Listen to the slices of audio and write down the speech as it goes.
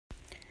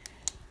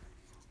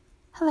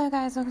Hello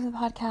guys, welcome to the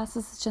podcast.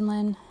 This is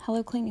Jinlin.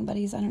 Hello cleaning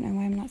buddies. I don't know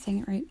why I'm not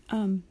saying it right.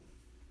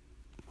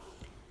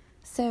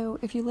 So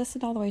if you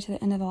listened all the way to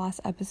the end of the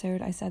last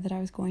episode, I said that I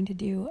was going to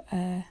do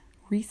a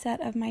reset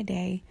of my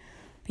day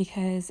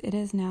because it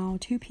is now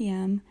 2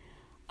 p.m.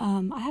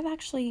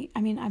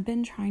 I've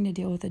been trying to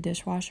deal with the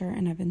dishwasher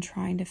and I've been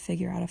trying to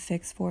figure out a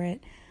fix for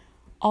it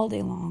all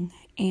day long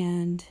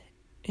and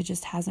it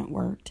just hasn't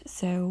worked.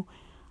 So,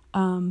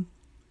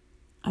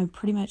 I'm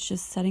pretty much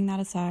just setting that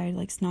aside.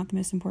 Like, it's not the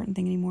most important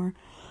thing anymore.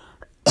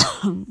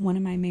 One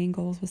of my main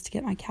goals was to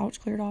get my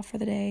couch cleared off for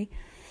the day,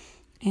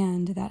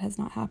 and that has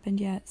not happened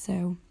yet,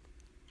 so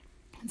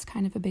it's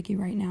kind of a biggie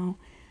right now.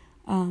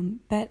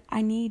 But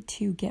I need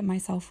to get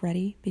myself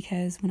ready,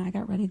 because when I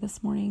got ready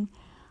this morning,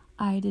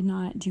 I did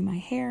not do my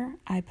hair.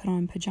 I put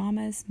on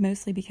pajamas,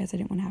 mostly because I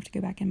didn't want to have to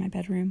go back in my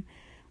bedroom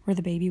where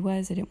the baby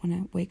was. I didn't want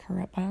to wake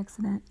her up by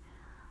accident.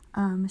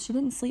 She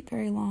didn't sleep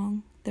very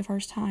long the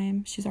first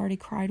time. She's already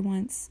cried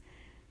once,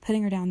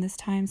 putting her down this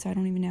time, so I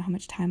don't even know how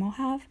much time I'll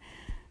have.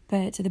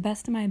 But to the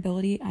best of my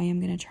ability, I am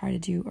going to try to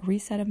do a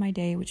reset of my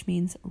day, which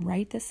means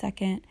right this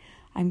second,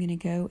 I'm going to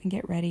go and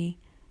get ready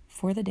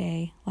for the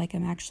day like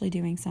I'm actually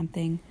doing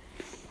something.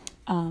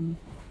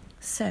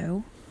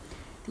 So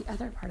the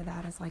other part of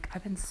that is, like,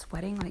 I've been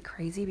sweating like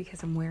crazy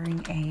because I'm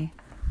wearing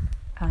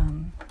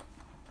I'm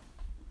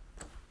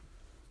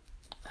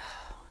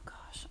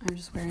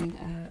just wearing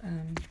a,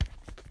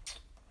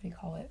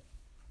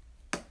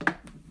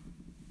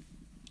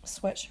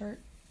 sweatshirt.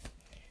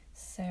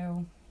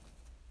 So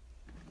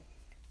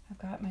I've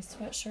got my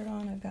sweatshirt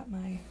on, I've got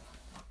my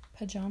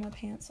pajama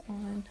pants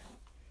on,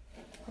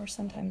 or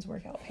sometimes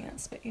workout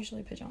pants, but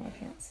usually pajama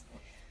pants.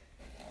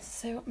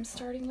 So I'm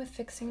starting with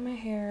fixing my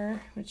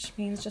hair, which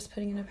means just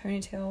putting in a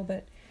ponytail,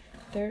 but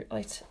they're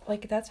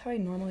like that's how I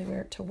normally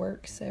wear it to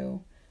work.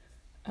 So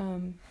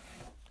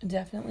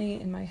definitely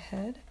in my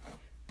head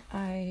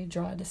I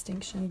draw a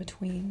distinction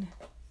between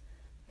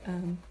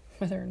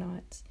whether or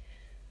not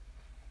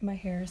my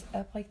hair is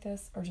up like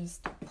this or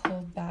just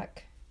pulled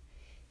back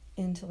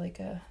into like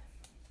a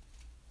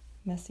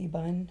messy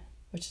bun,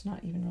 which is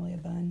not even really a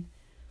bun.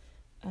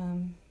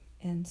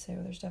 And so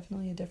there's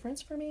definitely a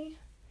difference for me,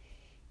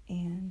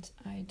 and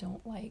I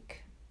don't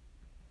like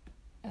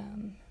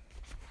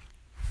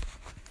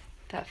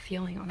that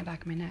feeling on the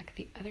back of my neck.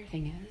 The other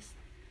thing is,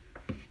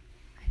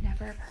 I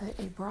never put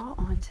a bra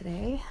on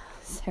today,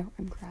 so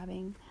I'm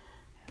grabbing,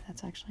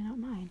 that's actually not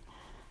mine.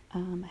 I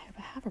hope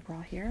I have a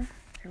bra here.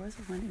 There was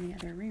one in the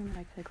other room that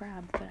I could have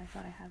grabbed, but I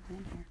thought I had one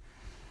in here.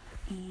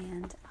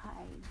 And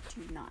I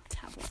do not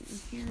have one in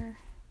here.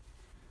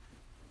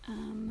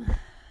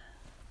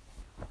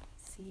 Let's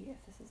see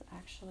if this is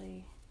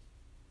actually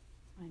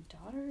my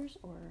daughter's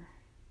or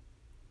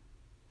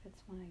if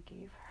it's one I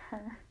gave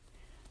her.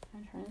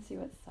 I'm trying to see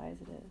what size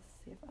it is.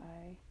 See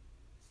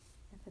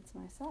if it's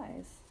my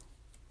size,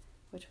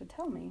 which would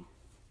tell me.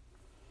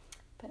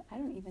 But I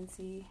don't even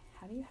see,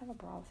 how do you have a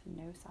bra with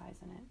no size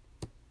in it?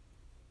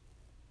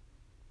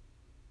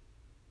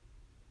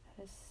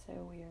 That is so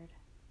weird.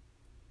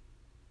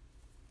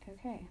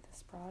 Okay,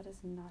 this bra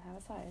does not have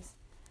a size.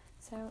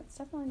 So it's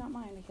definitely not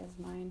mine because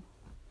mine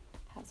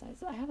has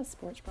size. I have a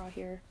sports bra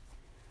here,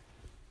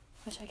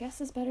 which I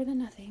guess is better than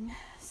nothing.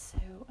 So,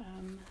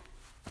 I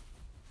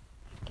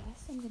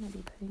guess I'm going to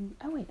be putting,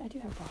 oh wait, I do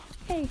have a bra.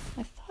 Hey,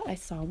 I thought I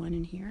saw one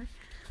in here.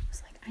 I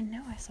was like, I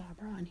know I saw a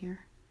bra in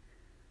here.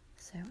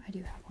 So I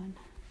do have one.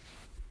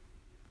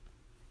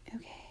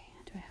 Okay,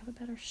 do I have a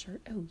better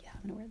shirt? Oh yeah,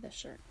 I'm going to wear this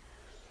shirt.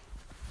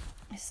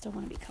 I still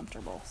want to be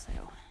comfortable, so.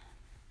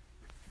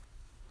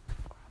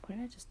 What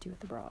did I just do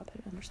with the bra? I put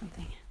it under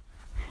something.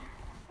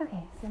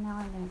 Okay, so now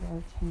I'm going to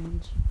go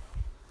change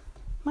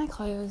my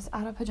clothes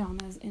out of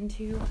pajamas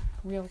into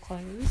real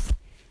clothes.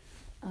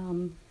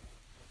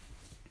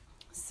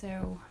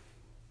 So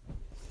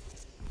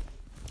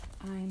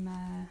I'm,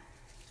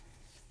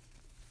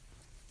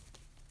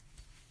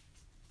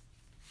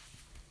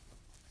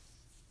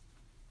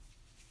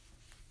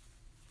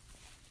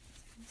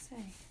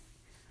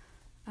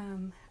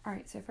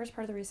 alright, so first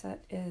part of the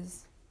reset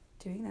is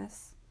doing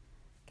this,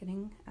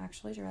 getting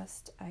actually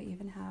dressed. I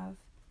even have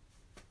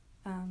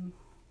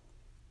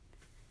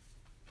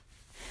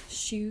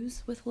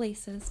shoes with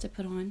laces to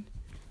put on.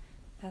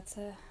 That's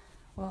I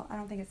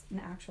don't think it's an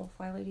actual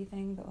Fly Lady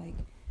thing, but like,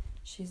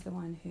 she's the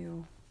one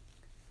who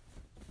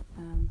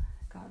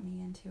got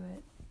me into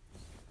it.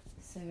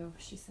 So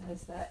she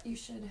says that you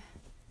should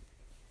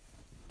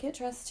get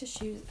dressed to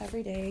shoes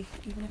every day,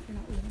 even if you're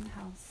not leaving the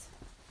house.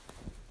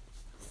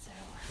 So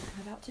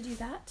I'm about to do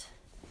that.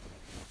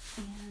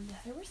 And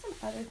there were some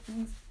other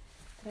things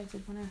that I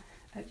did want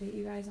to update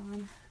you guys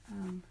on.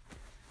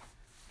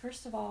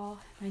 First of all,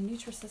 my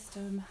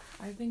Nutrisystem,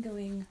 I've been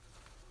going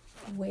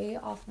way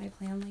off my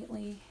plan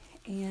lately,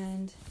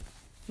 and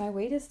my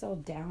weight is still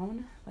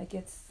down. Like,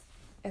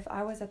 if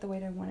I was at the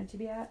weight I wanted to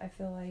be at, I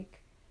feel like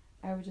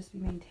I would just be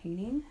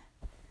maintaining.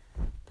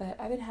 But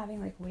I've been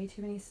having like way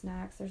too many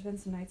snacks. There's been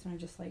some nights when I've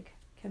just like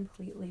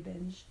completely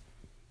binge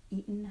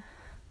eaten.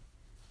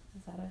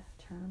 Is that a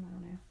term? I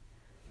don't know.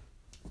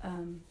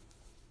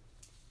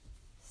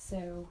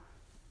 So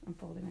I'm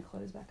folding my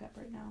clothes back up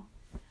right now.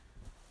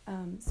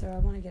 So I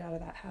want to get out of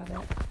that habit,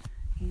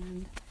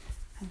 and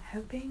I'm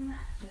hoping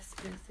this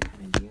is the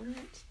kind of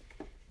deodorant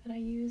that I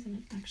use, and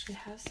it actually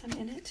has some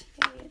in it.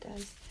 Yay, it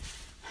does.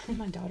 I'm in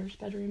my daughter's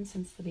bedroom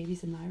since the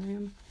baby's in my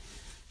room,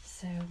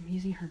 so I'm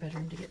using her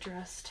bedroom to get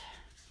dressed,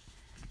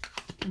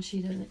 and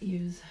she doesn't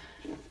use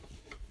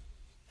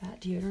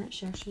that deodorant.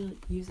 She actually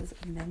uses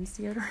a men's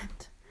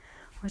deodorant,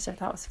 which I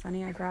thought was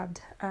funny. I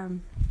grabbed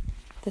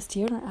this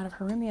deodorant out of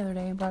her room the other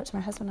day and brought it to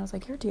my husband. I was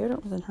like, your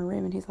deodorant was in her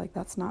room, and he's like,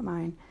 that's not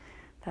mine.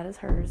 That is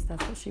hers.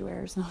 That's what she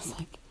wears. And I was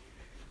like,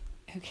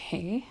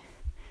 okay.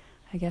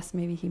 I guess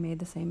maybe he made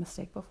the same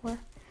mistake before.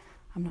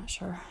 I'm not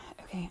sure.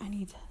 Okay, I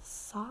need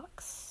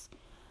socks.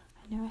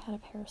 I know I had a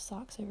pair of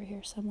socks over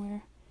here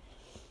somewhere.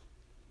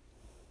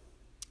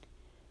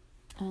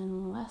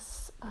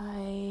 Unless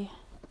I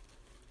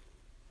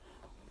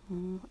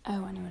know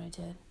what I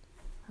did.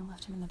 I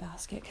left them in the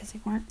basket because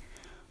they weren't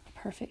a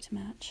perfect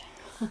match.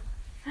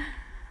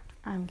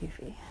 I'm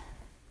goofy.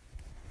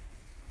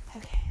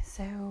 Okay,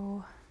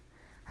 so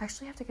I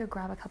actually have to go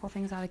grab a couple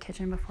things out of the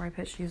kitchen before I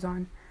put shoes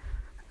on.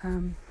 I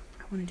want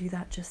to do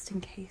that just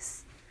in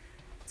case.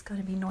 It's going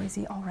to be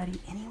noisy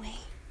already anyway.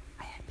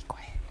 I had to be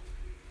quiet.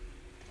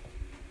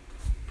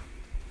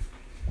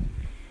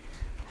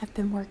 I've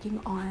been working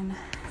on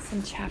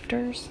some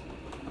chapters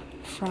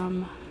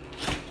from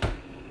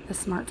the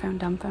Smartphone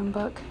Dumb Phone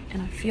book,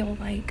 and I feel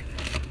like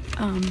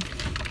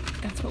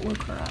that's what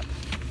woke her up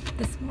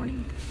this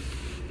morning,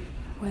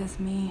 was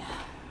me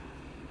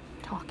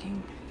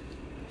talking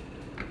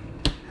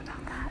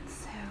about that.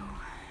 So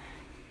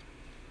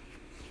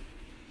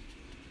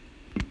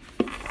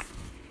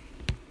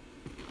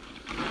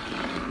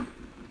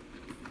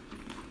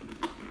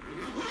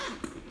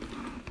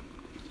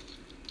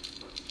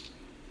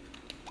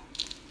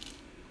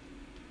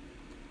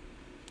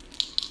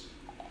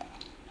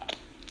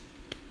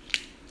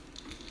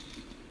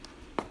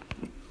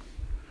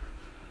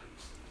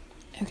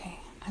okay,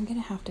 I'm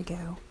gonna have to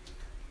go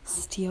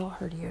steal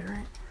her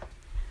deodorant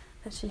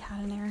that she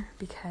had in there,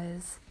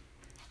 because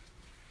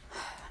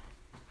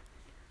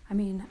I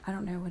mean, I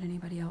don't know what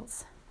anybody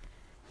else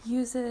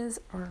uses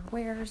or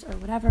wears or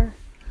whatever,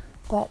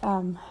 but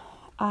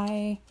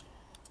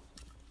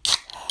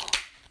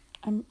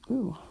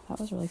ooh, that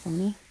was really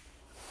funny.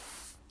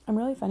 I'm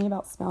really funny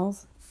about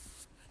smells.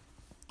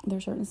 There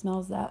are certain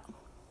smells that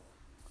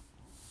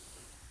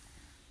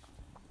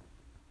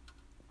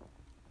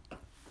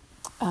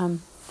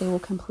they will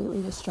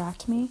completely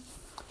distract me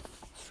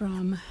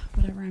from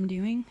whatever I'm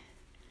doing.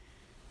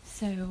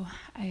 So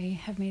I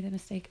have made the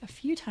mistake a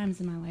few times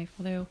in my life,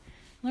 although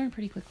I learned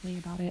pretty quickly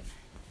about it,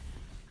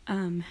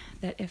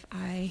 that if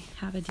I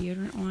have a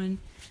deodorant on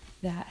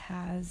that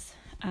has,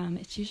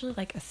 it's usually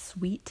like a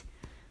sweet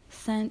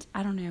scent.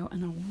 I don't know,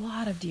 and a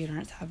lot of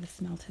deodorants have the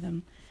smell to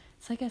them.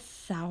 It's like a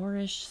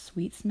sourish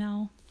sweet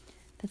smell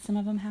that some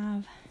of them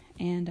have,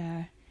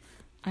 and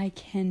I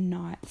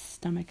cannot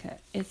stomach it.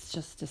 It's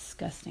just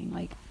disgusting.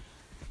 Like,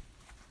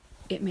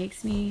 it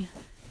makes me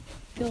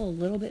feel a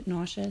little bit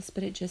nauseous,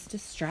 but it just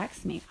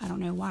distracts me. I don't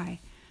know why.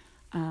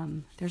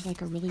 There's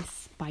like a really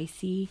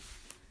spicy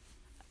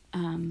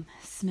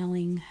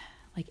smelling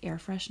like air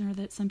freshener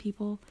that some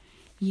people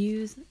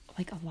use.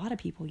 Like, a lot of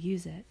people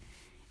use it,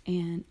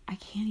 and I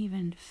can't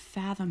even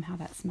fathom how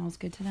that smells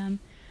good to them.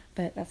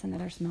 But that's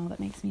another smell that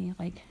makes me,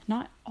 like,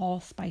 not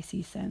all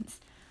spicy scents.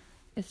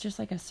 It's just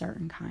like a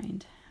certain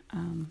kind.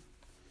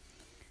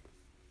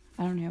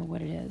 I don't know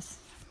what it is.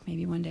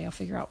 Maybe one day I'll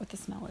figure out what the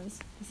smell is.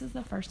 This is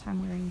the first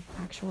time wearing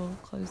actual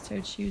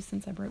closed-toed shoes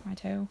since I broke my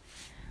toe.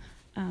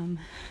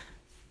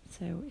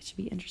 So it should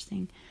be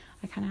interesting.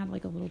 I kind of had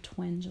like a little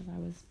twinge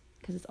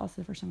because it's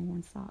also the first time I've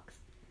worn socks,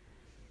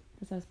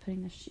 as I was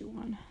putting this shoe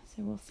on.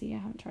 So we'll see. I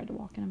haven't tried to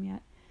walk in them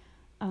yet.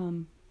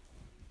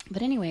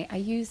 But anyway, I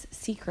use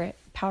Secret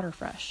Powder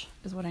Fresh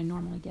is what I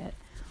normally get.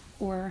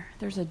 Or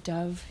there's a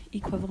Dove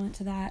equivalent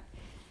to that.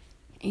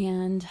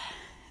 And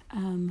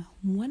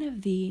one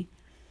of the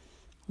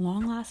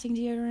long-lasting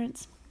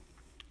deodorants,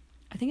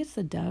 I think it's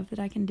the Dove that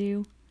I can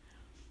do,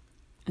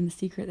 and the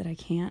Secret that I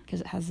can't, because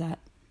it has that,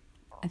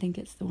 I think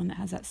it's the one that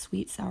has that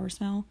sweet sour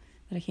smell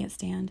that I can't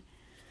stand.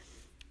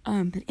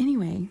 But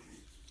anyway,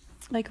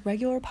 like,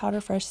 regular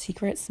Powder Fresh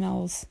Secret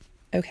smells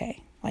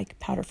okay, like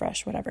Powder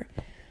Fresh, whatever.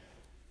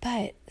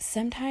 But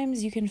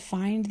sometimes you can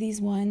find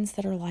these ones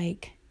that are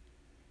like,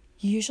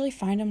 you usually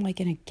find them like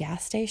in a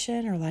gas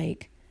station or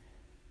like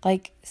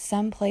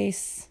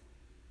someplace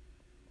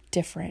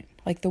different.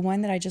 Like the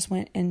one that I just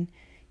went and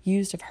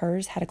used of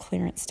hers had a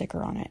clearance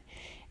sticker on it.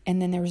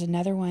 And then there was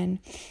another one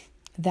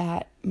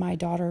that my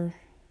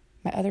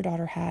other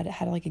daughter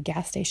had like a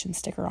gas station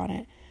sticker on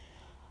it.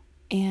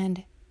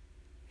 And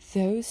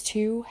those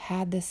two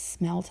had this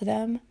smell to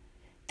them.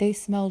 They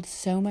smelled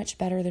so much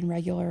better than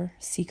regular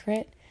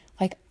Secret.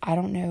 Like, I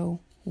don't know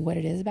what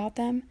it is about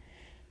them,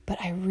 but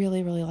I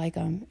really, really like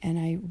them. And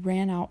I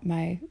ran out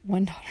my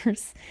one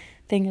daughter's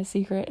thing of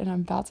Secret, and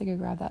I'm about to go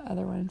grab that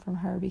other one from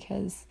her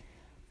because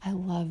I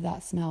love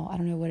that smell. I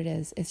don't know what it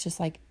is. It's just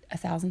like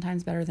 1,000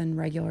 times better than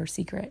regular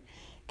Secret,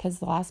 because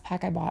the last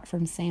pack I bought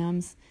from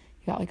Sam's,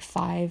 you got like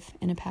 5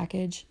 in a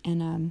package,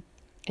 and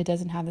it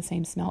doesn't have the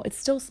same smell. It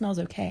still smells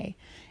okay.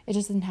 It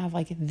just doesn't have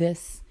like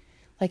this,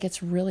 like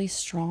it's really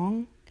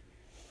strong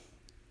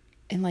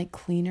and like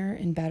cleaner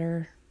and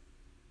better.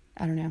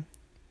 I don't know.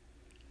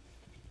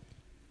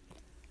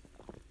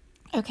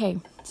 Okay,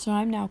 so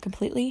I'm now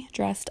completely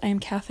dressed. I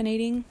am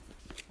caffeinating.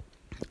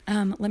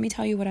 Let me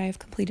tell you what I have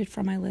completed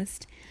from my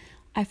list.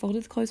 I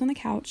folded the clothes on the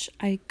couch.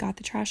 I got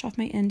the trash off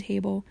my end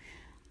table.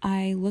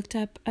 I looked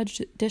up a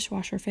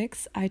dishwasher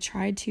fix. I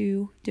tried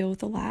to deal with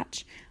the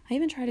latch. I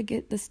even tried to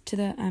get this to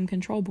the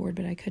control board,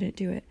 but I couldn't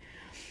do it.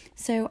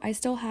 So I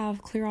still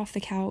have clear off the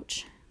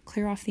couch,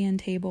 clear off the end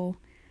table,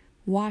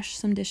 wash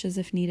some dishes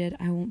if needed.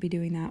 I won't be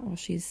doing that while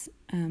she's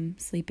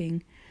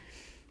sleeping.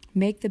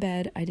 Make the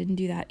bed. I didn't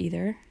do that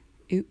either.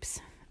 Oops.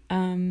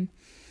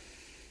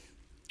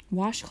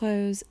 Wash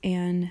clothes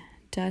and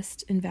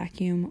dust and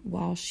vacuum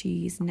while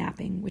she's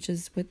napping, which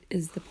is what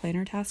is the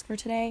planner task for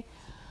today.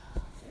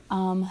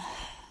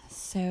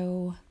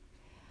 So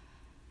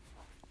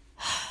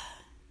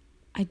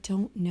I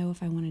don't know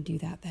if I want to do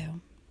that though.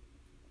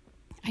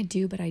 I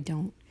do, but I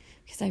don't,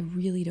 because I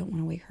really don't want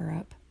to wake her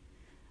up.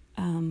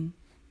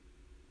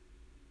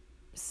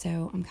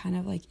 So I'm kind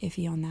of like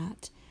iffy on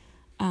that.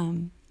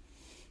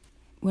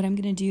 What I'm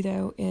going to do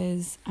though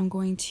is I'm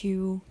going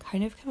to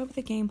kind of come up with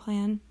a game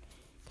plan,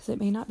 because it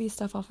may not be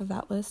stuff off of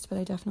that list, but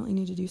I definitely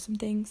need to do some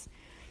things.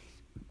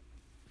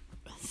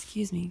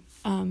 Excuse me.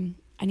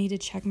 I need to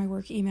check my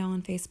work email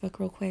and Facebook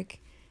real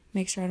quick,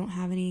 make sure I don't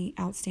have any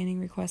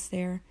outstanding requests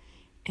there.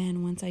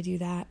 And once I do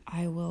that,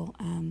 I will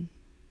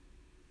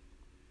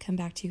come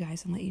back to you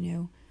guys and let you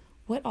know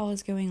what all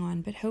is going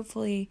on. But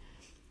hopefully,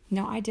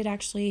 now I did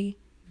actually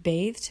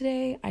bathe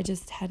today. I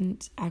just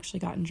hadn't actually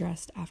gotten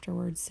dressed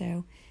afterwards.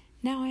 So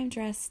now I'm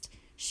dressed,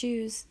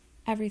 shoes,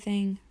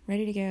 everything,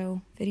 ready to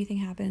go. If anything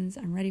happens,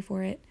 I'm ready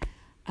for it.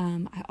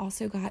 I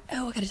also got, I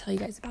got to tell you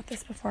guys about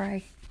this before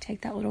I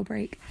take that little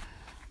break.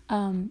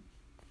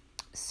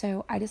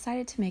 So I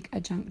decided to make a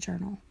junk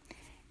journal.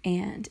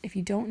 And if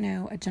you don't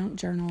know, a junk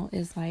journal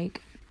is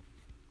like,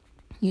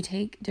 you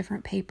take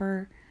different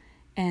paper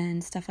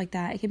and stuff like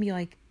that. It can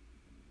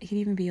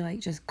even be like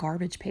just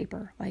garbage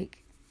paper.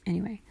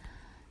 Anyway.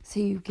 So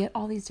you get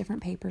all these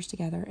different papers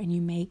together and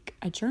you make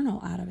a journal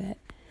out of it.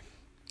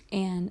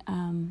 And,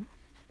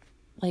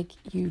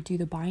 you do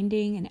the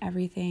binding and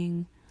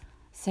everything.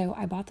 So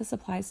I bought the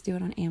supplies to do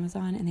it on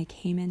Amazon, and they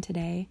came in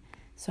today.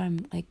 So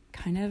I'm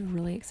kind of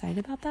really excited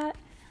about that.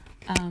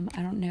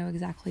 I don't know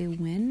exactly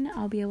when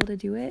I'll be able to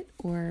do it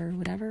or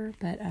whatever,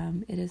 but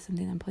it is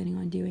something I'm planning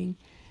on doing.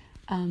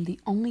 The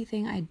only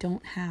thing I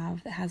don't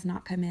have that has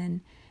not come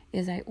in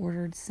is I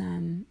ordered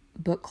some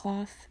book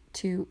cloth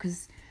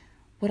because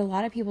what a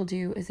lot of people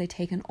do is they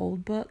take an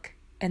old book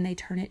and they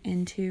turn it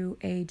into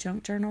a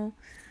junk journal.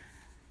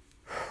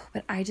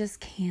 But I just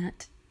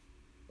can't.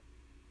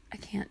 I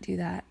can't do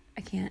that.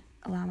 I can't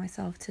allow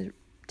myself to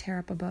tear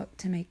up a book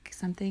to make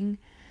something.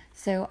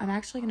 So I'm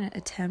actually going to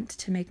attempt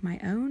to make my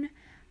own.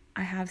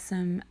 I have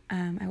some,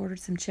 I ordered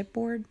some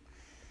chipboard,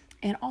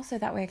 and also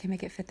that way I can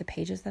make it fit the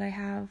pages that I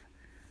have.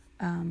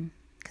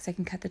 Cause I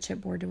can cut the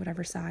chipboard to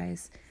whatever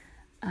size.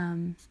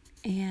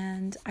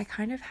 And I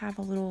kind of have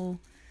a little,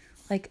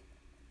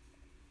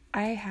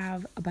 I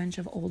have a bunch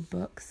of old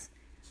books.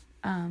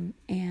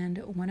 And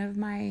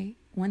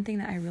one thing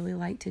that I really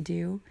like to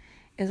do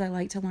is I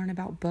like to learn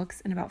about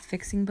books and about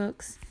fixing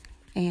books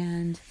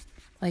and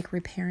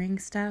repairing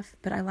stuff,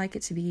 but I like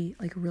it to be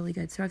really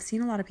good. So I've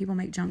seen a lot of people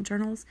make junk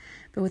journals,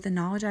 but with the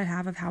knowledge I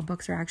have of how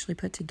books are actually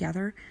put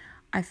together,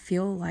 I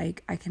feel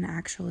like I can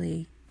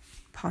actually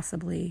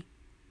possibly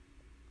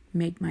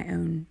make my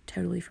own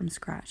totally from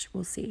scratch.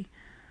 We'll see.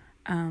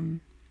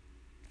 And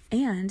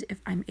if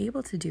I'm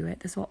able to do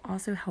it, this will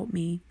also help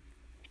me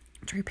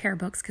to repair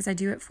books, because I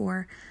do it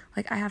for,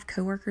 I have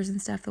coworkers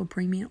and stuff, they'll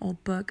bring me an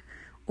old book,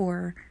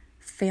 or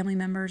family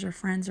members or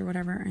friends or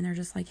whatever, and they're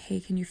just like, hey,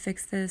 can you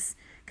fix this?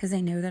 Because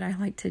they know that I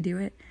like to do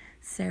it.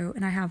 So,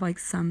 and I have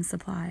some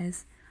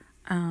supplies.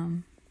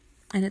 And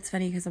it's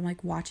funny because I'm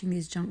watching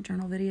these junk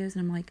journal videos,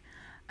 and I'm like,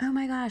 oh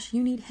my gosh,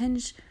 you need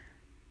hinge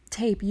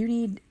tape, you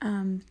need,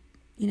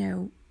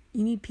 you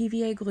need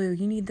PVA glue,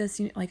 you need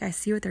this, I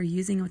see what they're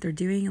using and what they're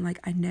doing, and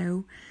I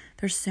know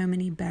there's so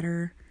many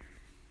better,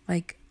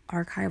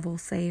 archival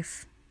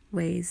safe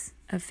ways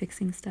of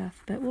fixing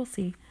stuff, but we'll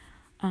see.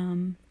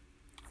 And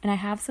I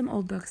have some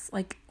old books.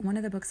 One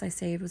of the books I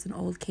saved was an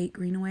old Kate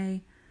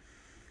Greenaway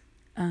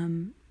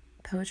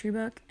poetry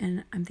book,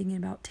 and I'm thinking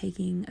about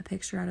taking a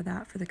picture out of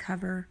that for the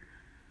cover,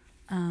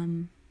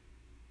 and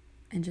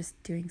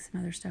just doing some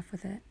other stuff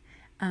with it.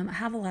 I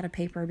have a lot of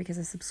paper because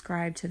I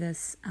subscribe to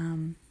this,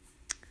 man,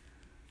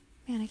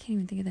 I can't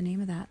even think of the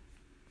name of that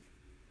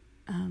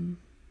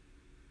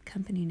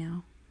company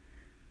now.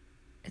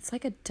 It's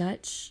a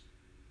Dutch,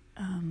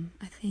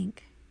 I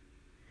think,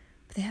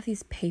 but they have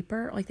these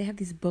paper, they have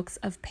these books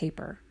of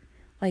paper.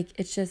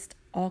 It's just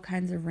all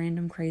kinds of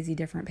random, crazy,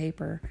 different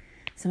paper.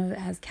 Some of it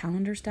has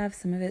calendar stuff.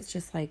 Some of it's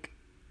just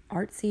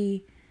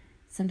artsy.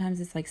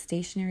 Sometimes it's like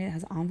stationery that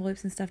has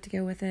envelopes and stuff to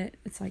go with it.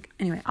 It's like,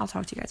 anyway, I'll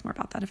talk to you guys more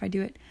about that if I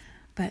do it.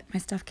 But my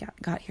stuff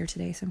got here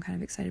today, so I'm kind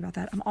of excited about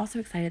that. I'm also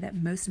excited that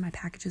most of my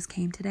packages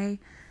came today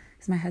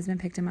because my husband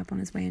picked them up on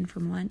his way in for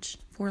lunch.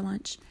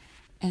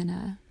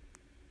 And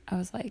I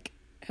was like,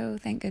 oh,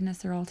 thank goodness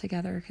they're all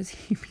together because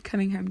he'd be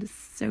coming home to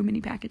so many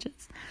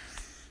packages.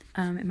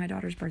 And my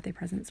daughter's birthday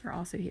presents are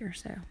also here,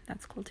 so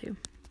that's cool too.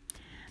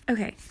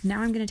 Okay,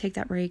 now I'm going to take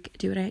that break,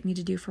 do what I need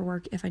to do for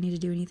work if I need to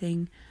do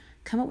anything,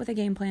 come up with a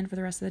game plan for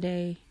the rest of the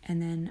day,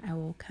 and then I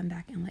will come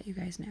back and let you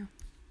guys know.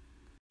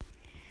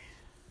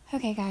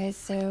 Okay, guys,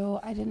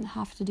 so I didn't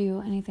have to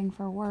do anything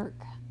for work.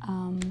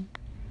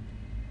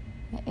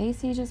 The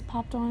AC just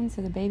popped on,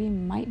 so the baby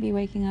might be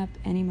waking up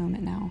any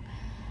moment now.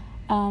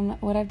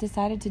 What I've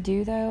decided to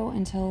do, though,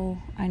 until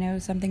I know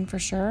something for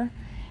sure,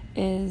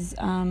 is,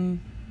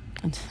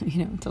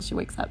 until she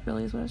wakes up,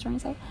 really is what I was trying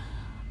to say.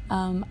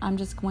 I'm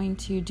just going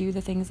to do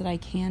the things that I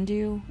can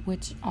do,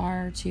 which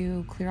are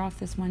to clear off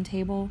this one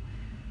table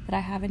that I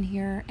have in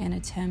here and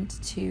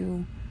attempt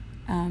to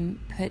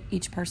put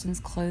each person's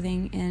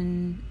clothing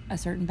in a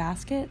certain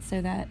basket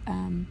so that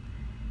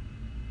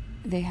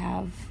they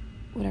have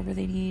whatever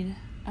they need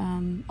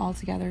all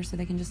together so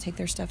they can just take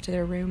their stuff to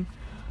their room.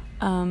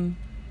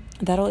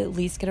 That'll at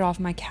least get it off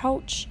my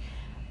couch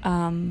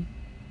and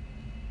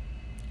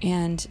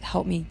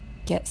help me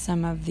get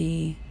some of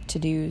the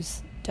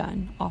to-dos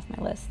done off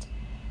my list.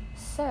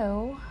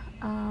 So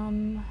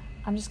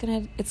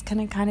it's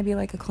gonna kind of be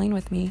like a clean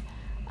with me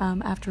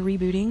after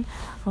rebooting.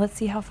 Let's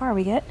see how far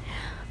we get.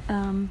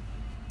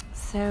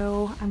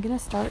 So I'm gonna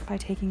start by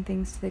taking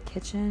things to the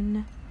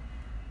kitchen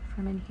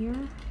from in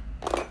here,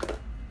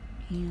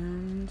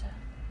 and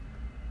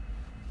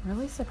I'm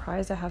really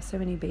surprised I have so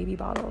many baby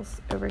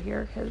bottles over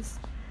here because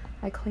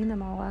I cleaned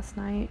them all last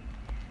night,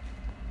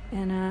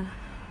 and I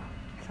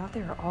thought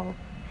they were all,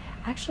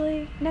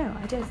 actually, no,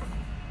 I did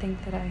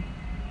think that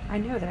I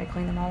know that I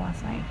cleaned them all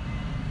last night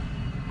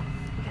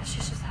because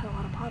she's just had a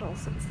lot of bottles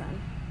since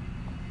then.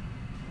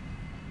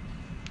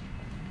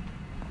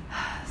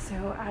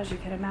 So as you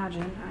can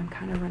imagine, I'm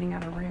kind of running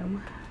out of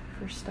room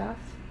for stuff.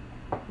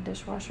 The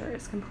dishwasher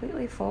is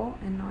completely full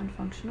and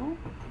non-functional,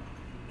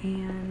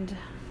 and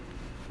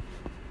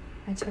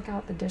I took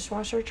out the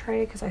dishwasher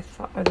tray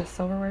or the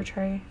silverware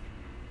tray,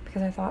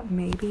 because I thought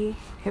maybe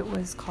it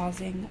was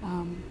causing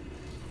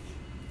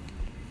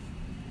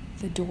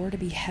the door to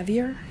be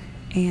heavier,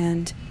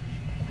 and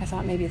I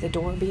thought maybe the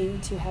door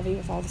being too heavy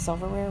with all the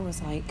silverware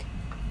was like,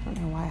 I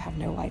don't know why I have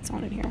no lights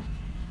on in here.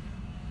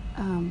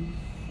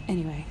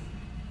 Anyway,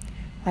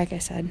 like I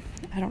said,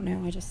 I don't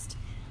know, I just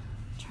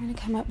trying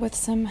to come up with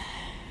some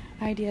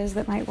ideas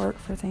that might work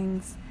for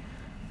things.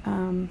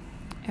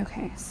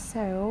 Okay,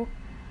 so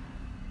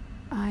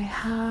I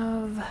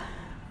have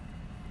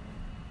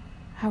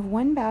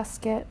one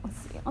basket.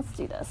 Let's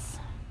do this.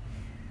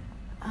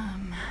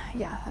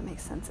 Yeah, that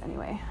makes sense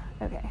anyway.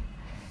 Okay.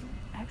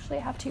 I actually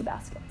have two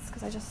baskets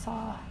because I just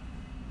saw.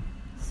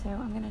 So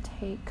I'm going to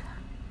take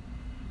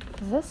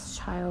this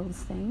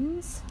child's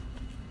things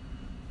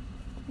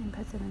and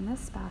put them in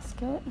this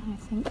basket. And I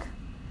think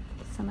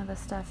some of the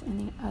stuff in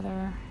the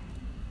other.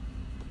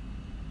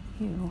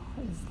 Ew,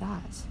 what is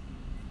that?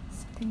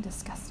 Something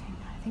disgusting.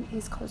 I think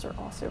these clothes are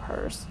also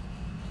hers.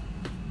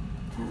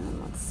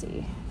 Let's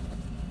see.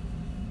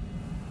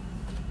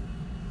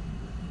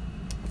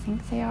 I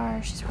think they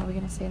are. She's probably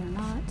going to say they're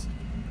not.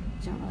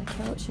 I don't really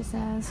care what she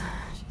says.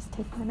 She's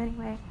taking them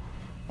anyway.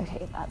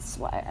 Okay, that's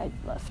why I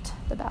left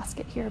the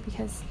basket here,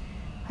 because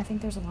I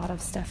think there's a lot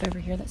of stuff over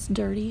here that's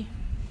dirty.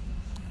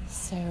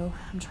 So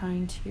I'm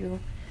trying to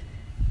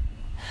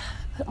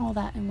put all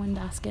that in one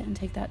basket and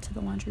take that to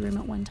the laundry room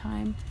at one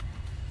time.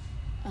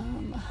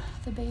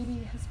 The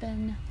baby has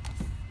been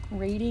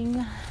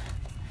raiding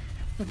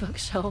the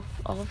bookshelf.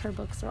 All of her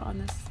books are on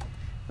this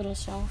little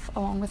shelf,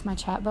 along with my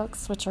chat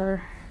books, which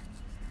are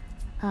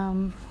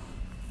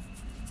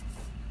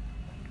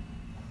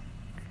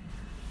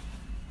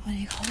what do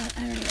you call it?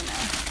 I don't even know.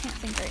 I can't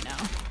think right now.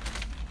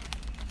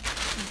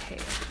 Okay,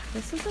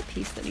 this is a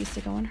piece that needs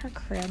to go in her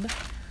crib.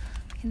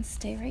 I can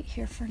stay right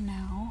here for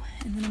now,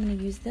 and then I'm going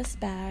to use this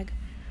bag.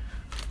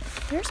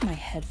 Here's my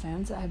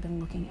headphones that I've been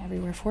looking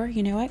everywhere for.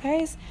 You know what,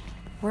 guys?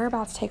 We're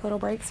about to take a little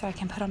break so I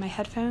can put on my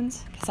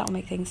headphones, because that will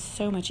make things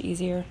so much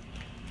easier.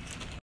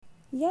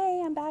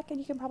 Yay, I'm back, and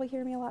you can probably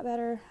hear me a lot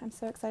better. I'm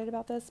so excited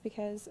about this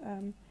because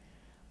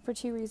for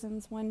two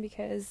reasons. One,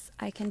 because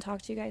I can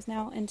talk to you guys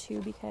now, and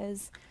two,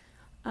 because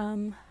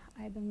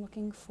I've been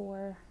looking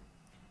for,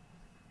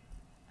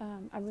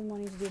 I've been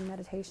wanting to do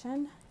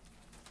meditation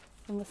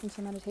and listen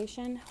to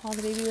meditation while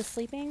the baby was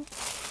sleeping,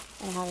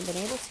 and I haven't been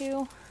able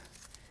to,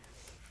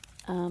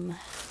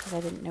 because I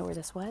didn't know where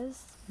this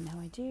was. Now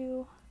I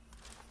do,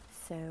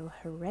 so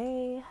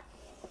hooray.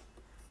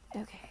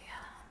 Okay,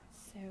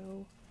 so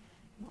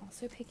I'm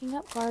also picking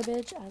up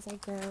garbage as I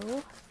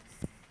go,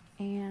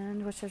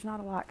 and which there's not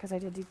a lot because I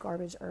did do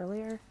garbage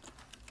earlier.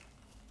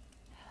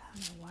 I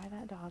don't know why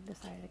that dog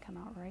decided to come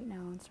out right now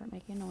and start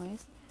making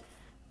noise,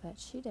 but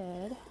she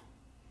did.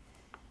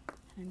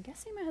 And I'm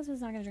guessing my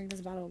husband's not going to drink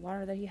this bottle of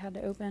water that he had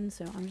to open,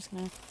 so I'm just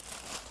going to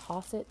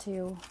toss it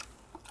to...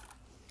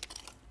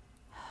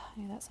 I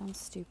know that sounds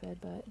stupid,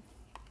 but...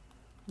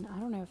 And I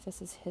don't know if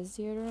this is his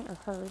deodorant or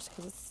hers,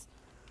 because it's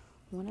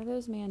one of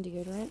those man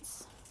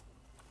deodorants.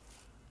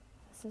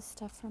 This is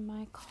stuff from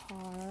my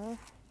car.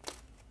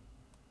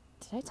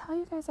 Did I tell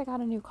you guys I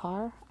got a new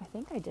car? I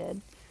think I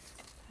did.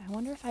 I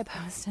wonder if I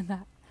posted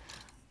that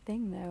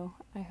thing, though.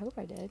 I hope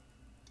I did.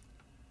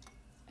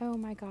 Oh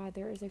my god,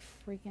 there is a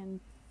freaking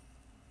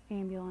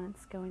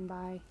ambulance going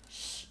by.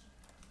 Shh.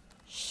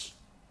 Shh.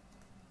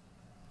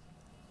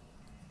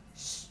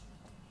 Shh.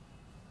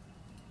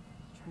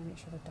 Trying to make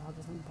sure the dog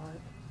doesn't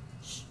bark.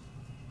 Shh.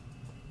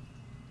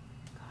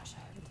 Gosh, I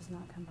hope it does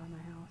not come by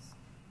my house.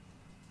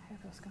 I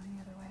hope it was going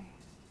the other way.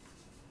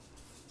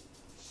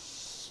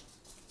 Shh.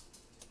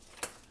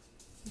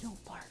 You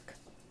don't bark.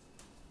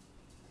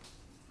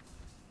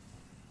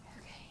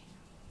 Okay.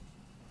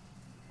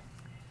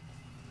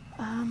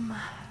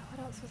 What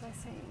else was I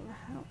saying?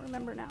 I don't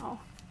remember now.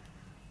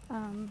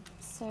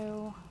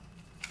 So,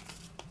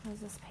 what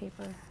is this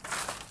paper?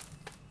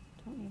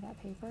 Don't need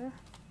that paper.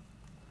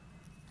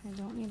 I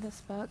don't need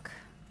this book.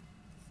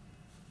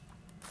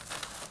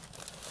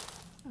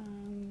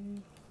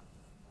 There's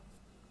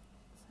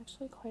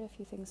actually quite a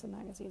few things in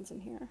magazines in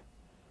here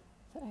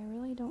that I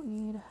really don't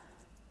need.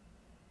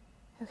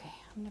 Okay,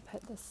 I'm gonna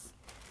put this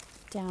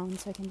down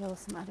so I can deal with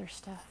some other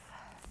stuff.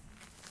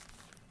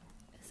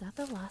 Is that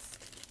my last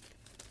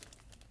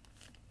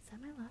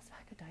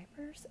pack of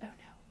diapers? Oh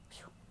no.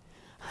 Phew.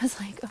 I was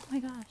like, oh my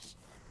gosh.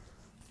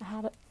 I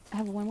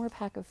have one more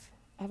pack of,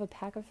 I have a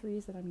pack of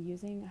 3s that I'm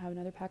using. I have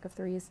another pack of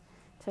 3s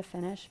to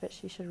finish, but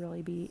she should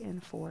really be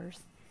in 4s.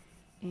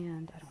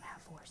 And I don't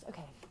have 4s.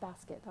 Okay,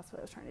 basket. That's what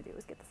I was trying to do,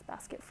 was get this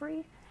basket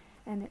free.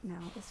 And it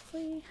now is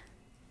free.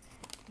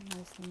 And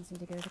those things need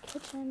to go to the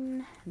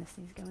kitchen. And this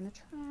needs to go in the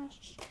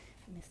trash.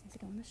 And this needs to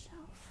go on the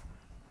shelf.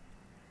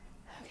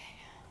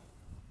 Okay.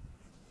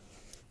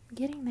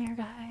 Getting there,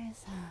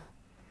 guys.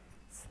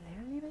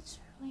 Slowly but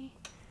surely.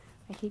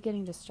 I keep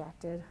getting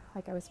distracted,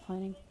 like I was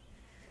planning.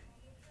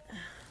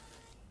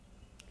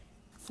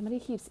 Somebody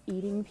keeps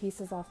eating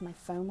pieces off my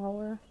foam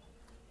roller.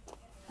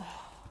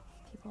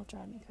 People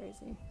drive me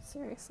crazy.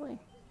 Seriously.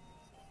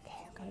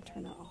 Okay, I've got to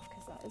turn that off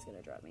because that is going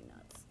to drive me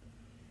nuts.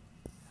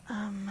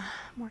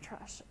 More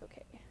trash.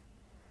 Okay.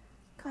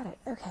 Got it.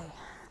 Okay.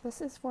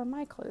 This is for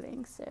my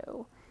clothing,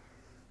 so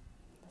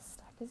this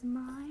stack is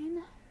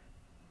mine.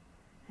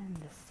 And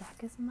this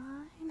stack is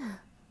mine.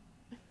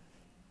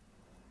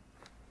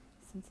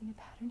 Sensing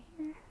a pattern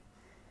here.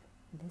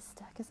 This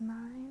stack is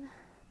mine.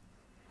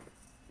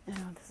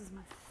 Oh, this is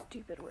my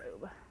stupid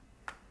robe.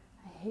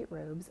 I hate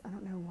robes. I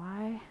don't know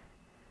why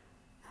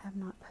I have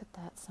not put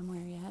that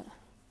somewhere yet.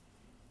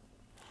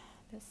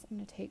 This I'm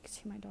going to take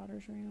to my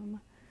daughter's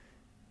room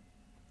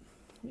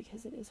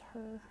because it is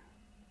her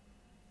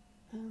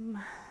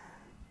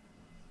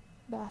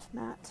bath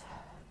mat.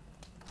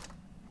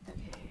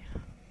 Okay.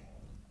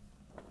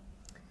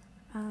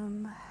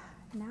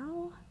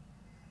 Now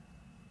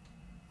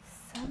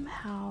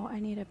somehow I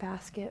need a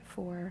basket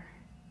for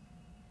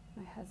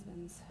my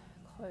husband's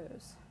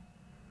clothes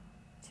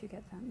to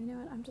get them. You know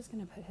what? I'm just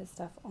going to put his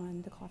stuff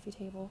on the coffee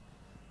table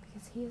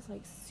because he is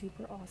like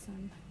super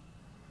awesome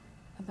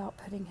about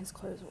putting his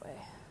clothes away.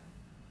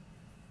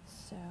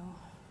 So,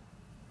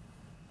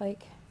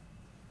 like,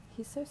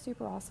 he's so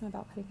super awesome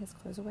about putting his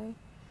clothes away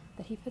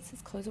that he puts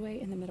his clothes away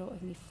in the middle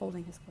of me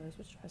folding his clothes,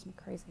 which drives me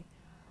crazy.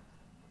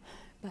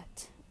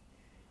 But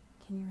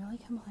can you really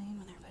complain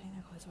when they're putting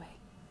their clothes away?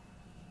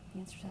 The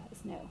answer to that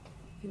is no.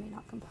 You may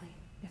not complain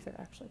if they're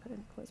actually putting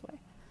their clothes away.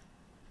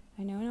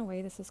 I know in a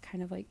way this is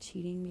kind of like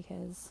cheating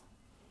because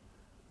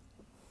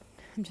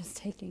I'm just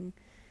taking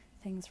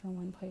things from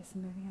one place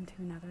and moving them to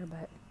another,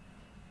 but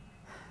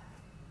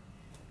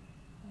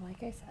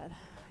like I said,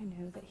 I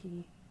know that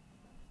he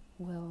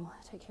will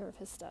take care of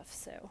his stuff,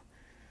 so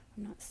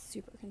I'm not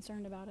super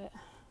concerned about it.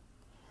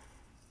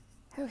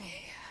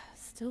 Okay, I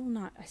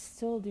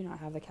still do not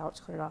have the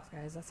couch cleared off,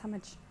 guys. That's how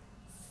much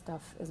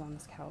stuff is on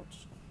this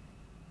couch.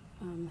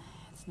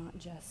 It's not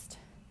just,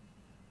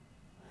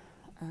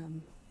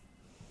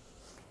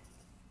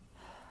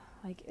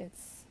 like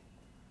it's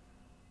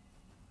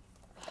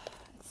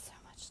so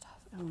much stuff.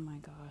 Oh my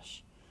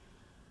gosh.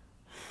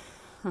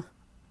 Yep.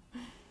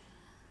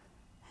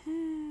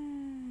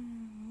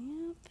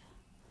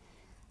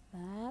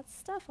 That's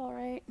stuff, all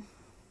right. Is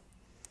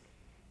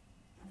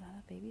that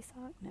a baby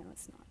sock? No,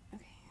 it's not.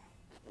 Okay.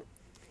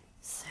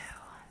 So,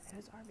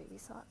 those are baby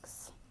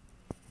socks.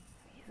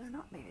 These are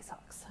not baby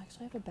socks.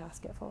 Actually, I have a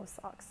basket full of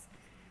socks.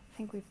 I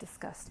think we've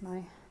discussed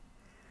my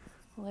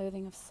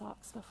loathing of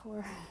socks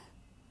before.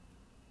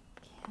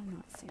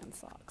 Cannot stand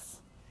socks.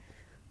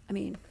 I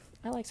mean,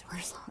 I like to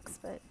wear socks,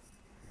 but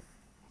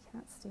I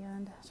cannot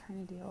stand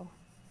trying to deal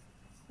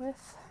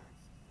with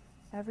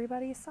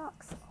everybody's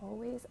socks.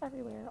 Always,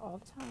 everywhere, all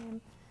the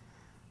time.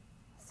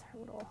 It's her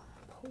little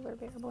polar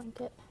bear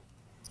blanket.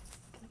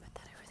 I'm gonna put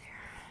that over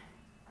there.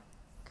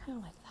 Kind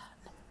of like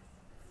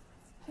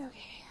that.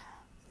 Okay.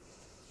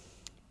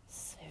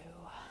 So,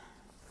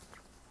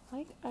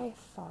 like I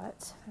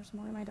thought, there's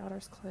more of my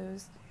daughter's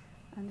clothes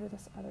under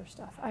this other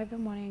stuff. I've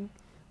been wanting,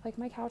 like,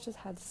 my couch has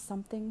had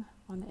something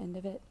on the end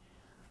of it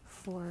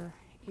for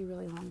a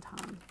really long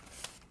time,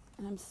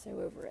 and I'm so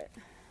over it,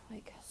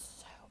 like,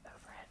 so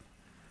over it.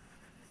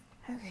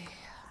 Okay,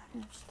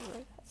 I'm gonna just throw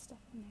that stuff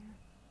in there.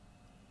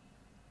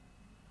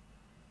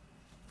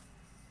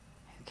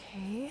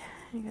 Okay,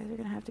 you guys are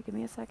gonna have to give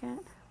me a second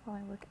while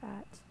I look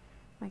at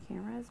my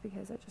cameras,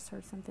 because I just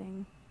heard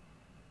something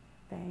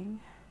bang.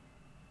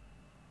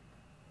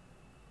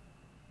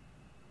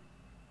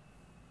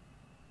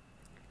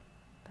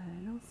 But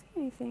I don't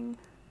see anything.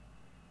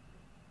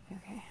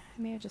 Okay,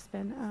 it may have just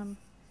been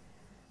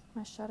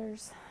my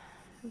shutters.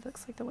 It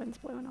looks like the wind's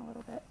blowing a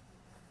little bit.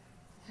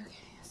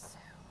 Okay, so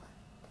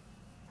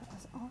that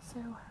was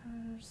also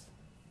hers.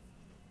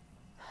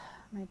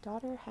 My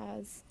daughter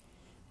has,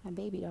 my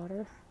baby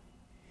daughter,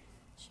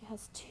 she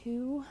has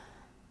two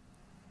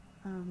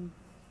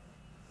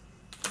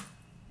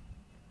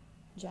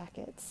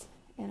jackets,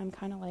 and I'm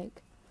kind of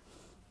like,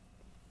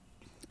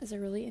 is there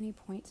really any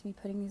point to me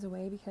putting these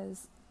away,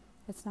 because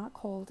it's not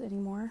cold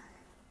anymore,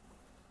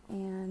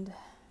 and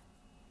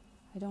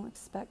I don't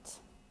expect,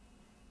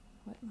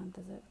 what month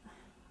is it?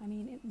 I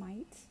mean, it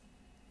might,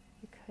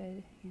 it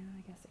could, yeah,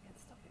 I guess it could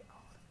still get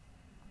cold.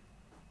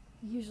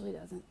 It usually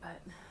doesn't,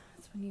 but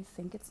it's when you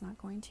think it's not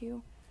going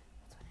to,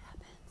 that's what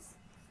happens.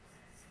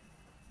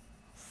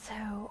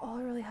 So all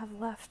I really have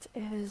left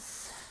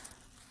is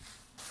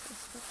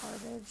just the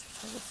garbage,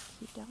 which I just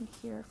keep down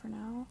here for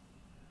now.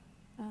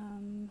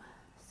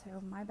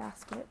 So my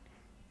basket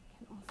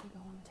can also go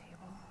on the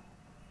table.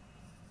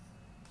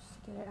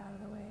 Just get it out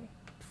of the way.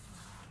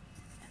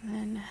 And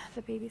then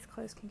the baby's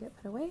clothes can get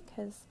put away,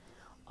 because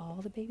all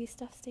the baby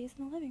stuff stays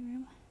in the living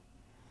room,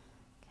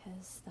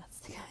 because that's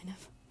the kind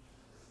of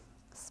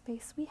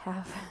space we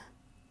have.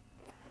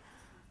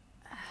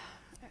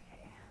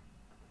 Okay.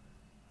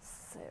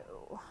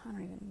 So, I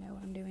don't even know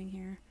what I'm doing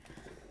here.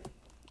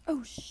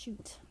 Oh,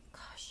 shoot.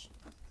 Gosh.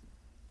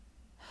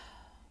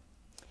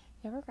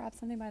 You ever grab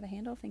something by the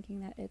handle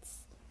thinking that it's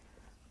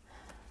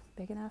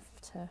big enough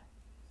to,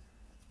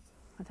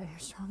 or that you're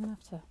strong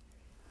enough to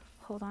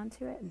hold on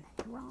to it, and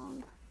you're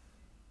wrong?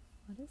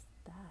 What is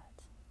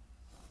that?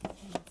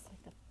 It's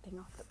like the thing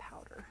off the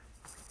powder.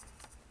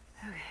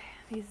 Okay,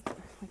 these,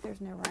 like, there's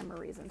no rhyme or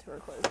reason to her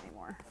clothes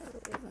anymore. There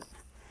really isn't.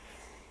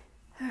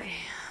 Okay,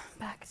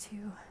 back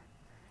to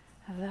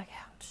the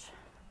couch.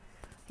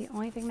 The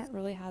only thing that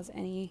really has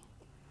any,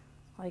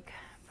 like,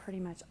 pretty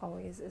much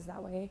always is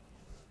that way,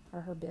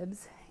 are her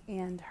bibs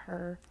and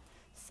her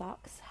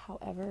socks.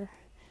 However,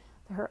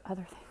 there are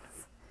other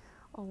things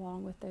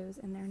along with those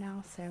in there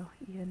now, so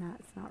even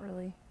that's not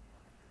really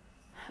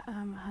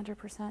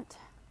 100%.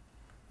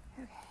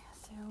 Okay,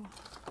 so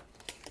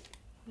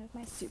one of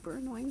my super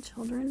annoying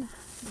children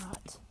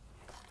brought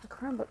a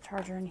Chromebook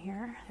charger in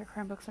here. Their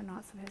Chromebooks are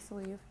not supposed to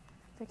leave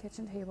the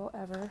kitchen table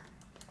ever.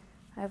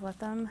 I've let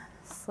them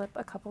slip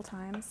a couple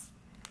times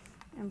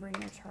and bring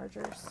them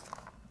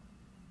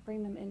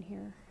in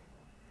here.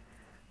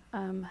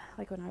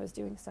 Like when I was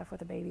doing stuff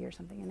with a baby or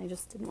something, and they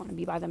just didn't want to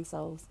be by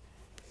themselves.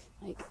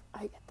 Like,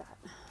 I get that.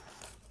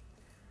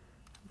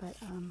 But,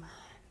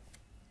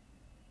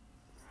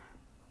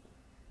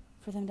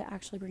 for them to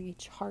actually bring a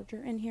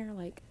charger in here,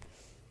 like,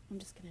 I'm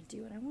just gonna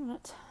do what I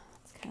want.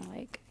 It's kind of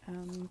like,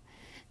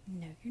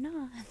 no, you're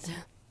not.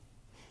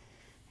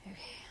 Okay,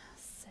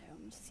 so I'm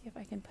gonna see if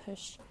I can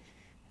push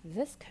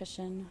this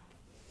cushion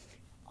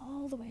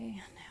all the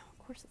way. Now,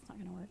 of course it's not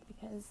gonna work,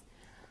 because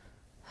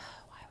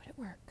why would it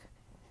work?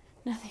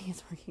 Nothing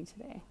is working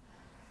today.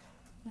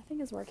 Nothing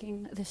is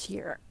working this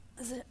year,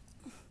 is it?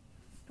 I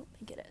don't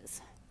think it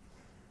is.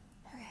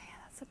 Okay,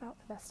 that's about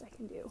the best I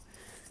can do,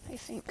 I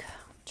think.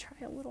 I'll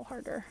try a little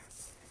harder.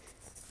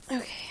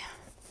 Okay.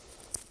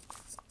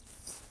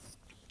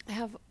 I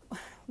have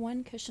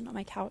one cushion on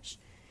my couch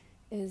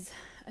is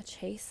a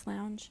Chase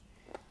lounge.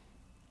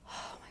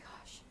 Oh my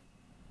gosh.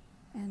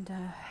 And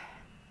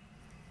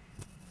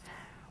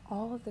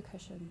all of the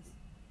cushions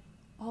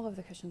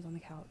on the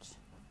couch,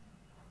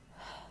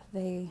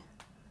 they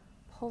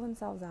pull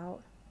themselves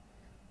out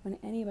when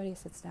anybody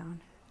sits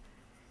down,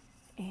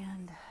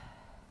 and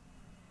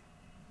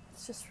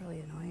it's just really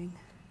annoying.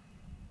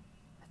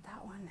 But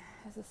that one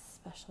is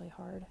especially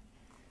hard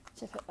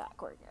to fit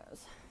back where it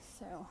goes.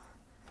 So,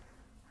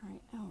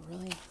 alright, oh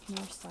really,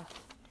 more stuff.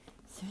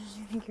 As soon as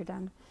you think you're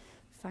done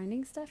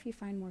finding stuff, you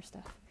find more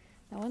stuff.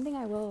 Now, one thing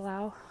I will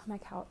allow on my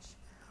couch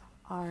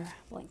are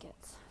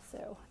blankets,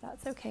 so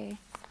that's okay.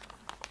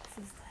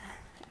 This is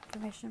the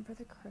information for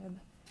the crib.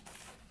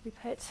 We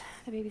put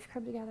the baby's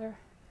crib together.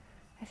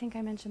 I think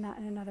I mentioned that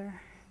in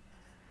another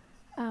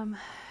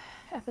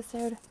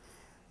episode,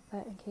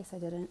 but in case I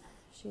didn't,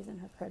 she's in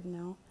her crib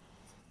now.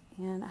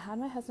 And I had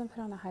my husband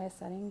put on the highest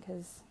setting,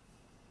 because,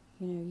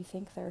 you know, you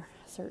think they're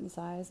a certain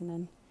size, and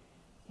then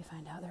you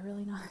find out they're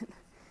really not.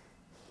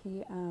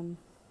 He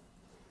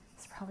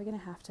is probably going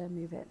to have to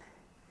move it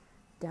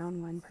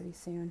down one pretty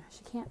soon.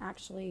 She can't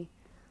actually,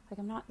 like,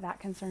 I'm not that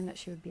concerned that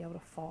she would be able to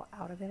fall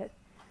out of it,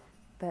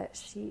 but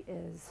she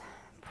is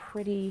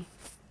pretty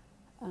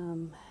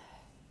like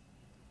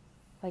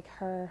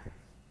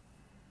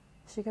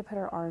she could put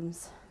her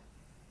arms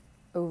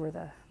over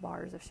the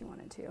bars if she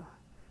wanted to.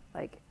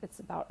 Like, it's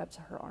about up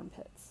to her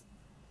armpits.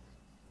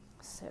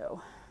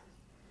 So,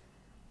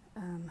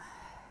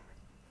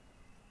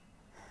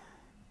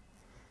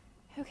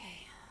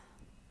 okay.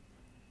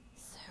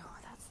 So,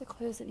 that's the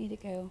clothes that need to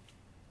go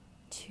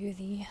to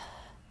the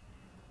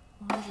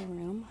laundry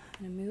room.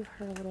 I'm going to move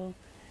her little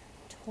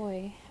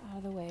toy out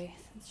of the way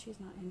since she's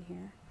not in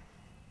here.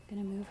 I'm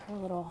going to move her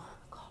little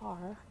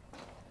car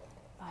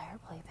by her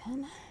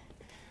playpen.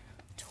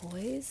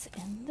 Toys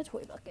in the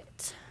toy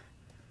bucket.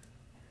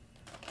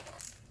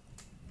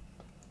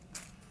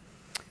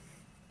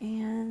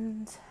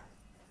 And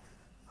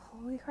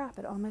holy crap,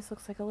 it almost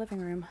looks like a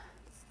living room.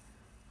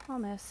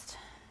 Almost.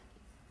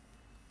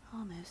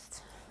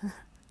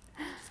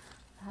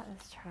 That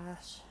is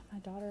trash. My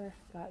daughter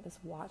got this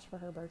watch for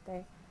her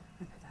birthday.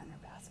 I put that in her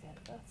basket.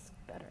 That's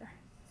better.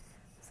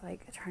 It's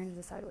like trying to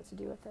decide what to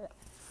do with it.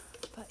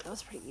 But that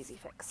was a pretty easy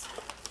fix.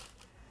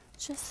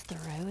 Just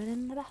throw it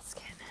in the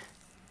basket.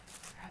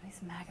 Grab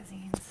these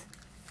magazines.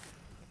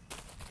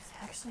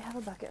 I actually have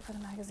a bucket for the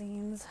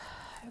magazines.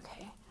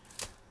 Okay.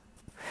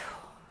 Whew.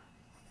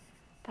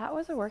 That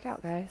was a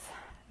workout, guys.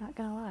 Not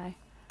gonna lie.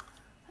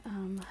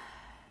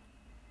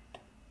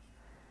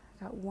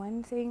 Got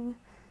one thing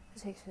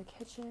to take to the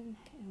kitchen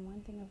and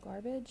one thing of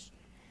garbage.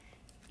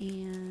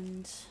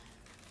 And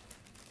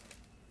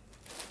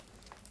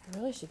I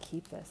really should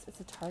keep this.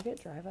 It's a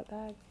Target drive-up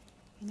bag.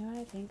 You know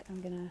what I think?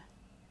 I'm gonna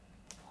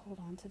hold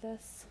on to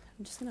this.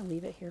 I'm just gonna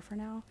leave it here for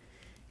now.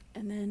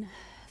 And then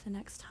the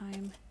next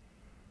time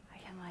I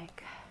can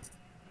like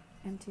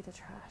empty the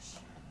trash.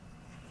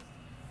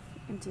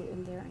 Empty it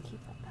in there and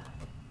keep that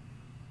bag.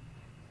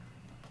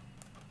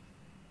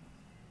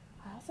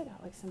 I also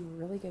got like some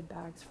really good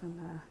bags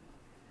from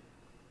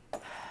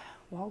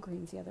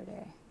Walgreens the other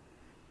day.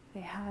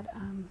 They had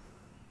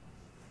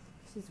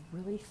these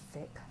really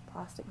thick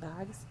plastic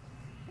bags,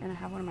 and I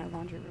have one in my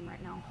laundry room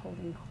right now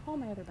holding all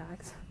my other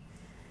bags.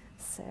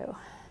 So,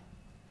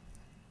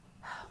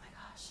 oh my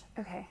gosh.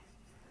 Okay.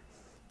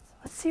 So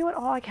let's see what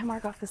all I can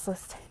mark off this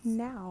list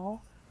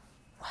now.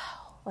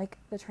 Wow. Like,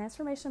 the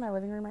transformation in my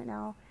living room right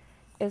now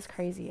is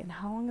crazy. And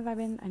how long have I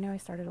been? I know I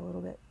started a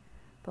little bit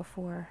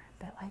before,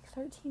 but like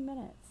 13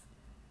 minutes.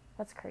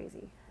 That's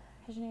crazy.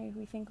 Because, you know,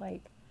 we think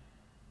like,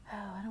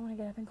 oh, I don't want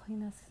to get up and clean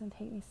this. It's going to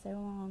take me so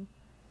long.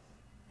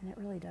 And it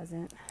really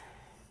doesn't.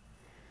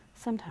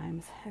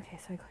 Sometimes. Okay,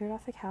 so I cleared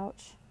off the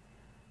couch.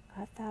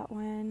 Got that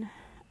one.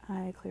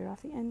 I cleared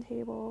off the end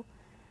table.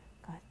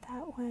 Got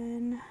that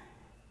one.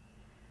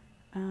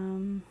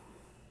 I'm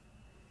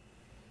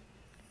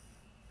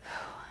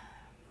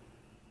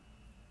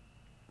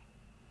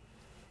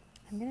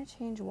going to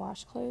change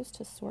wash clothes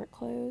to sort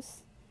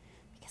clothes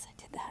because I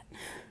did that.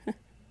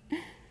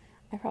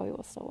 I probably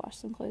will still wash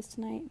some clothes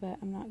tonight, but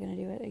I'm not going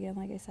to do it again,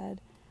 like I said,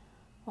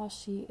 while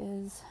she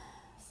is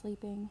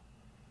sleeping.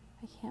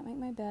 I can't make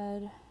my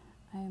bed.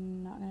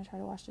 I'm not going to try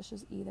to wash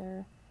dishes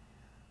either.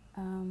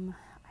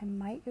 I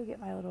might go get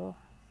my little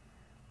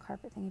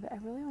carpet thingy, but I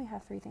really only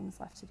have 3 things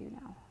left to do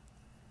now.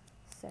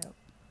 So,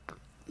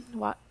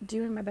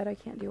 doing my bed I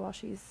can't do while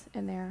she's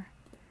in there.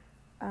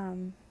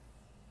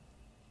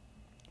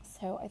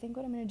 So I think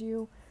what I'm going to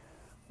do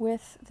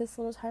with this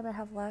little time I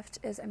have left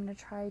is I'm going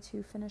to try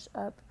to finish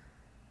up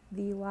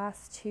the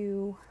last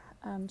 2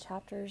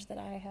 chapters that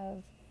I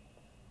have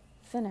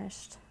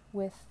finished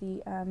with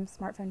the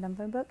Smartphone Dumb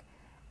Phone book,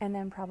 and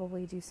then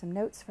probably do some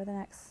notes for the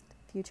next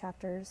few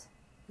chapters,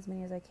 as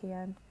many as I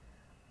can,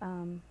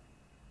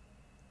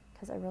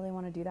 because I really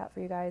want to do that for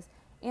you guys,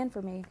 and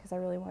for me, because I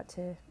really want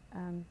to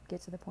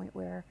get to the point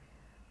where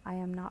I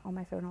am not on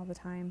my phone all the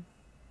time.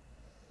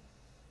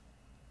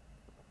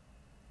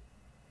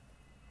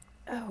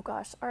 Oh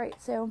gosh,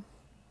 alright, so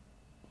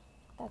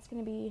that's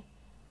going to be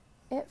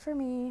it for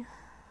me.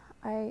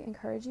 I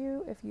encourage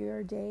you, if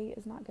your day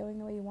is not going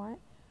the way you want,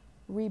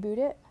 reboot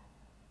it,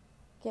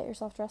 get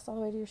yourself dressed all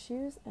the way to your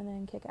shoes, and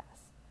then kick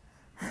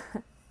ass.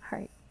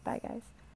 Alright, bye guys.